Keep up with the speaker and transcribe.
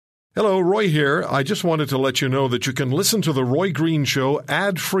Hello, Roy here. I just wanted to let you know that you can listen to The Roy Green Show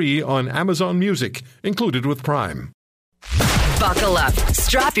ad-free on Amazon Music, included with Prime. Buckle up,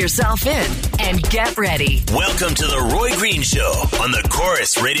 strap yourself in, and get ready. Welcome to The Roy Green Show on the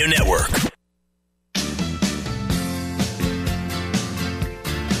Chorus Radio Network.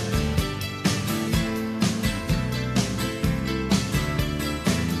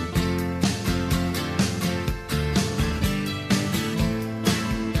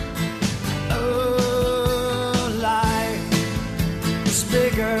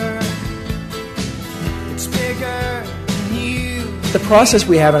 The process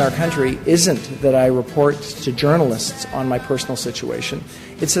we have in our country isn't that I report to journalists on my personal situation.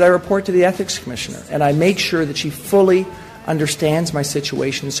 It's that I report to the Ethics Commissioner, and I make sure that she fully understands my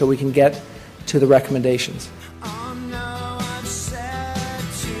situation so we can get to the recommendations.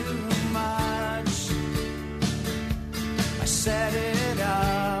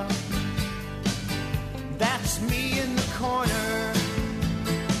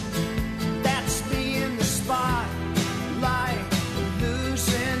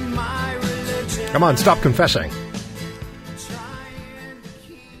 Come on, stop confessing.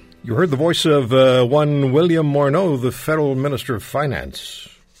 You heard the voice of one William Morneau, the federal minister of finance.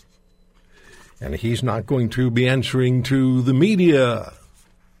 And he's not going to be answering to the media.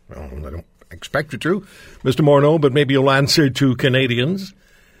 Well, I don't expect you to, Mr. Morneau, but maybe you'll answer to Canadians.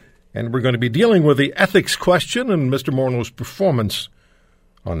 And we're going to be dealing with the ethics question and Mr. Morneau's performance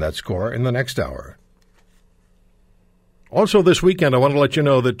on that score in the next hour. Also this weekend, I want to let you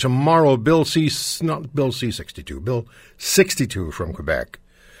know that tomorrow Bill 62 from Quebec,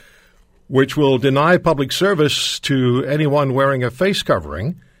 which will deny public service to anyone wearing a face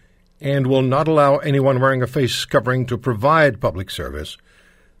covering and will not allow anyone wearing a face covering to provide public service.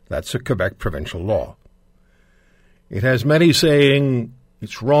 That's a Quebec provincial law. It has many saying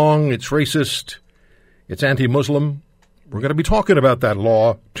it's wrong, it's racist, it's anti-Muslim. We're going to be talking about that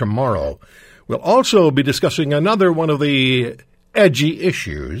law tomorrow. We'll also be discussing another one of the edgy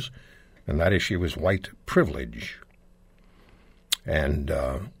issues, and that issue is white privilege. And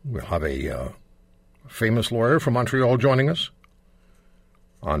we'll have a famous lawyer from Montreal joining us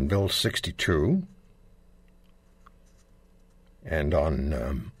on Bill 62 and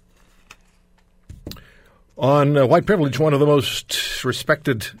on white privilege. One of the most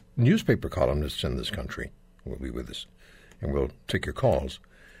respected newspaper columnists in this country will be with us, and we'll take your calls.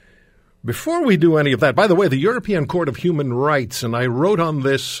 Before we do any of that, by the way, the European Court of Human Rights, and I wrote on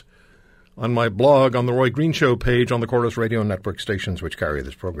this on my blog on the Roy Green Show page on the Chorus Radio Network stations which carry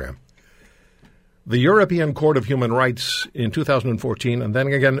this program. The European Court of Human Rights in 2014, and then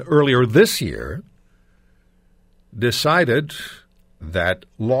again earlier this year, decided that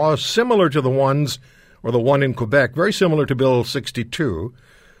laws similar to the ones, or the one in Quebec, very similar to Bill 62,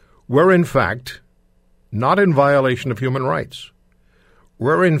 were in fact not in violation of human rights.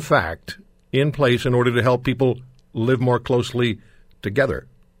 Were in fact in place in order to help people live more closely together.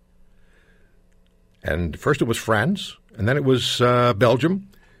 And first it was France, and then it was Belgium.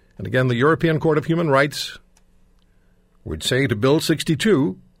 And again, the European Court of Human Rights would say to Bill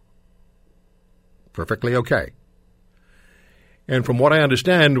 62, perfectly okay. And from what I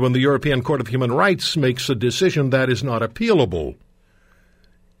understand, when the European Court of Human Rights makes a decision, that is not appealable.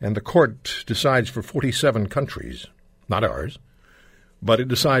 And the court decides for 47 countries, not ours, but it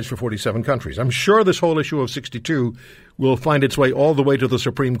decides for 47 countries. I'm sure this whole issue of 62 will find its way all the way to the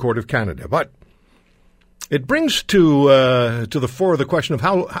Supreme Court of Canada. But it brings to the fore the question of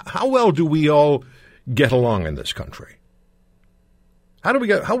how well do we all get along in this country?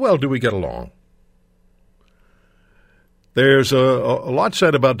 How well do we get along? There's a lot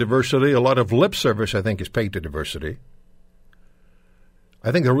said about diversity. A lot of lip service, I think, is paid to diversity.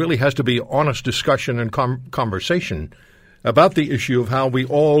 I think there really has to be honest discussion and conversation about the issue of how we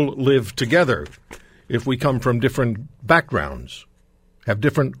all live together if we come from different backgrounds, have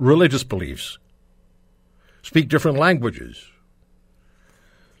different religious beliefs, speak different languages.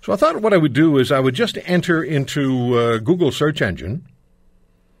 So I thought what I would do is I would just enter into Google search engine,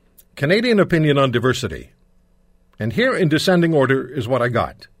 Canadian opinion on diversity. And here in descending order is what I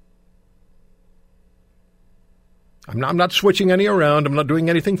got. I'm not switching any around. I'm not doing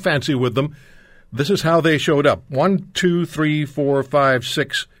anything fancy with them. This is how they showed up. 1, 2, 3, 4, 5,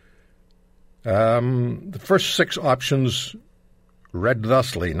 6. The first 6 options read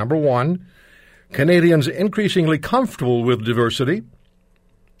thusly. Number 1, Canadians increasingly comfortable with diversity.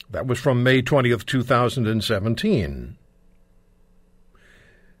 That was from May 20th, 2017.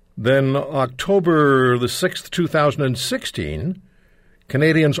 Then October the 6th, 2016,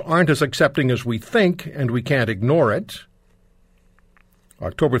 Canadians aren't as accepting as we think, and we can't ignore it.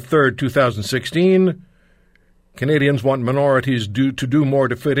 October 3rd, 2016, Canadians want minorities to do more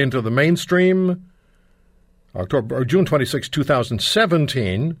to fit into the mainstream. June 26,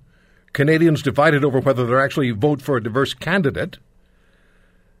 2017, Canadians divided over whether they'll actually vote for a diverse candidate.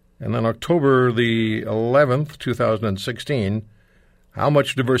 And then October the 11th, 2016, how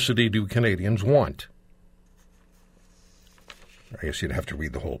much diversity do Canadians want? I guess you'd have to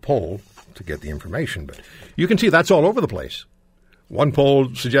read the whole poll to get the information, but you can see that's all over the place. One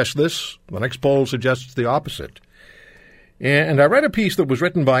poll suggests this, the next poll suggests the opposite. And I read a piece that was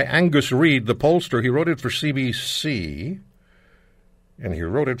written by Angus Reid, the pollster. He wrote it for CBC, and he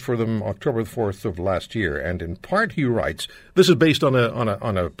wrote it for them October 4th of last year. And in part he writes, this is based on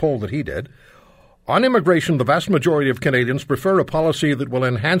a poll that he did, on immigration, the vast majority of Canadians prefer a policy that will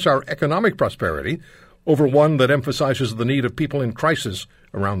enhance our economic prosperity over one that emphasizes the need of people in crisis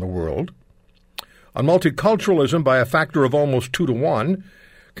around the world. On multiculturalism, by a factor of almost 2 to 1,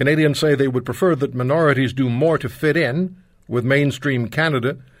 Canadians say they would prefer that minorities do more to fit in with mainstream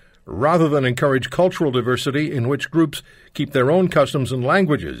Canada rather than encourage cultural diversity in which groups keep their own customs and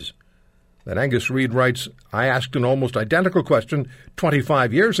languages. Then Angus Reid writes, I asked an almost identical question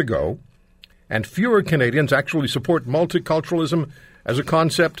 25 years ago, and fewer Canadians actually support multiculturalism as a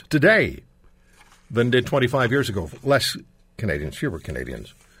concept today than did 25 years ago. Less Canadians, fewer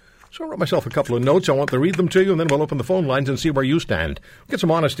Canadians. So I wrote myself a couple of notes. I want to read them to you, and then we'll open the phone lines and see where you stand. Get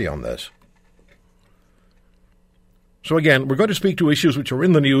some honesty on this. So again, we're going to speak to issues which are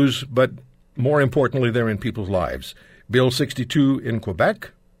in the news, but more importantly, they're in people's lives. Bill 62 in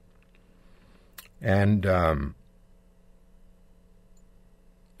Quebec, and the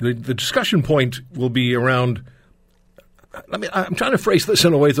discussion point will be around. I'm trying to phrase this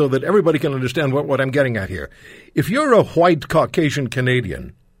in a way so that everybody can understand what I'm getting at here. If you're a white Caucasian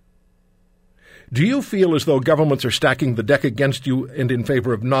Canadian, do you feel as though governments are stacking the deck against you and in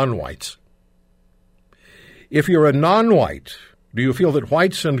favor of non-whites? If you're a non-white, do you feel that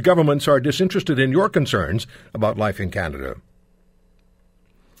whites and governments are disinterested in your concerns about life in Canada?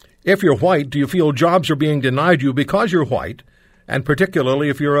 If you're white, do you feel jobs are being denied you because you're white, and particularly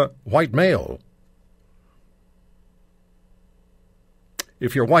if you're a white male?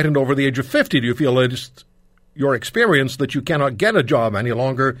 If you're white and over the age of 50, do you feel it's your experience that you cannot get a job any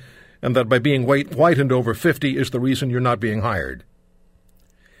longer, and that by being white and over 50 is the reason you're not being hired?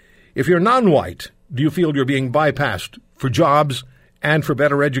 If you're non-white, do you feel you're being bypassed for jobs and for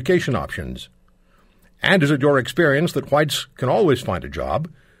better education options? And is it your experience that whites can always find a job,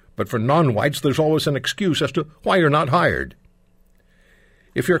 but for non-whites there's always an excuse as to why you're not hired?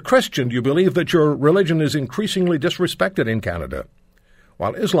 If you're Christian, do you believe that your religion is increasingly disrespected in Canada,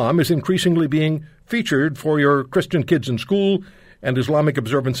 while Islam is increasingly being featured for your Christian kids in school, and Islamic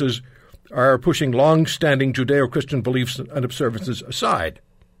observances are pushing long-standing Judeo-Christian beliefs and observances aside?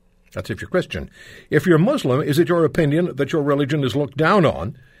 That's if you're Christian. If you're Muslim, is it your opinion that your religion is looked down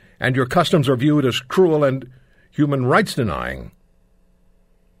on and your customs are viewed as cruel and human rights denying?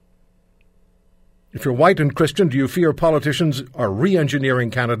 If you're white and Christian, do you fear politicians are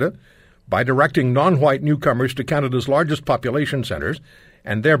re-engineering Canada by directing non-white newcomers to Canada's largest population centres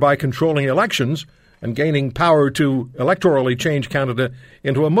and thereby controlling elections and gaining power to electorally change Canada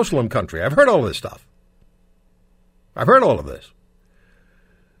into a Muslim country? I've heard all this stuff. I've heard all of this.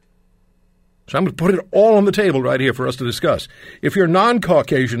 So I'm going to put it all on the table right here for us to discuss. If you're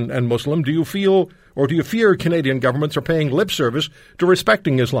non-Caucasian and Muslim, do you feel or do you fear Canadian governments are paying lip service to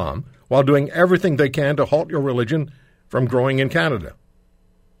respecting Islam while doing everything they can to halt your religion from growing in Canada?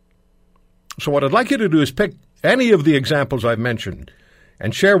 So what I'd like you to do is pick any of the examples I've mentioned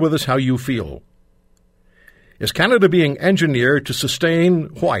and share with us how you feel. Is Canada being engineered to sustain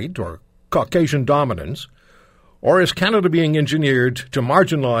white or Caucasian dominance, or is Canada being engineered to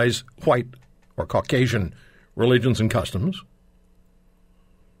marginalize white or Caucasian religions and customs?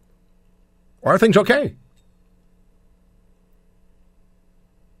 Or are things okay?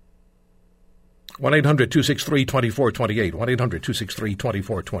 1-800-263-2428,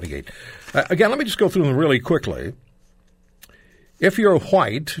 1-800-263-2428. Again, let me just go through them really quickly. If you're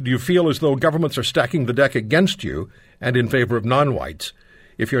white, do you feel as though governments are stacking the deck against you and in favor of non-whites?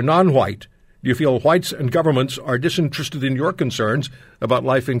 If you're non-white, do you feel whites and governments are disinterested in your concerns about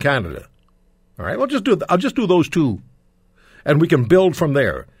life in Canada? All right, I'll just do those two, and we can build from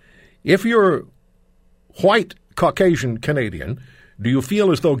there. If you're white Caucasian Canadian, do you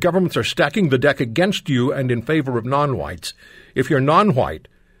feel as though governments are stacking the deck against you and in favor of non-whites? If you're non-white,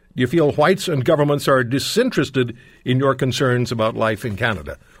 do you feel whites and governments are disinterested in your concerns about life in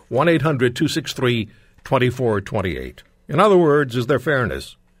Canada? 1-800-263-2428. In other words, is there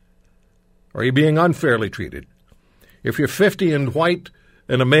fairness? Are you being unfairly treated? If you're 50 and white,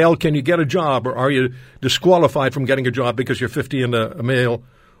 and a male, can you get a job, or are you disqualified from getting a job because you're 50 and a male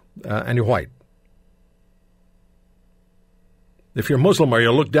and you're white? If you're Muslim, are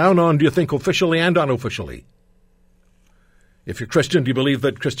you looked down on, do you think, officially and unofficially? If you're Christian, do you believe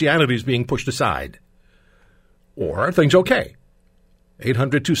that Christianity is being pushed aside? Or are things okay?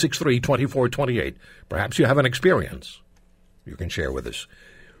 800-263-2428. Perhaps you have an experience you can share with us.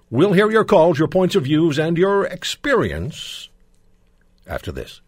 We'll hear your calls, your points of views, and your experience after this.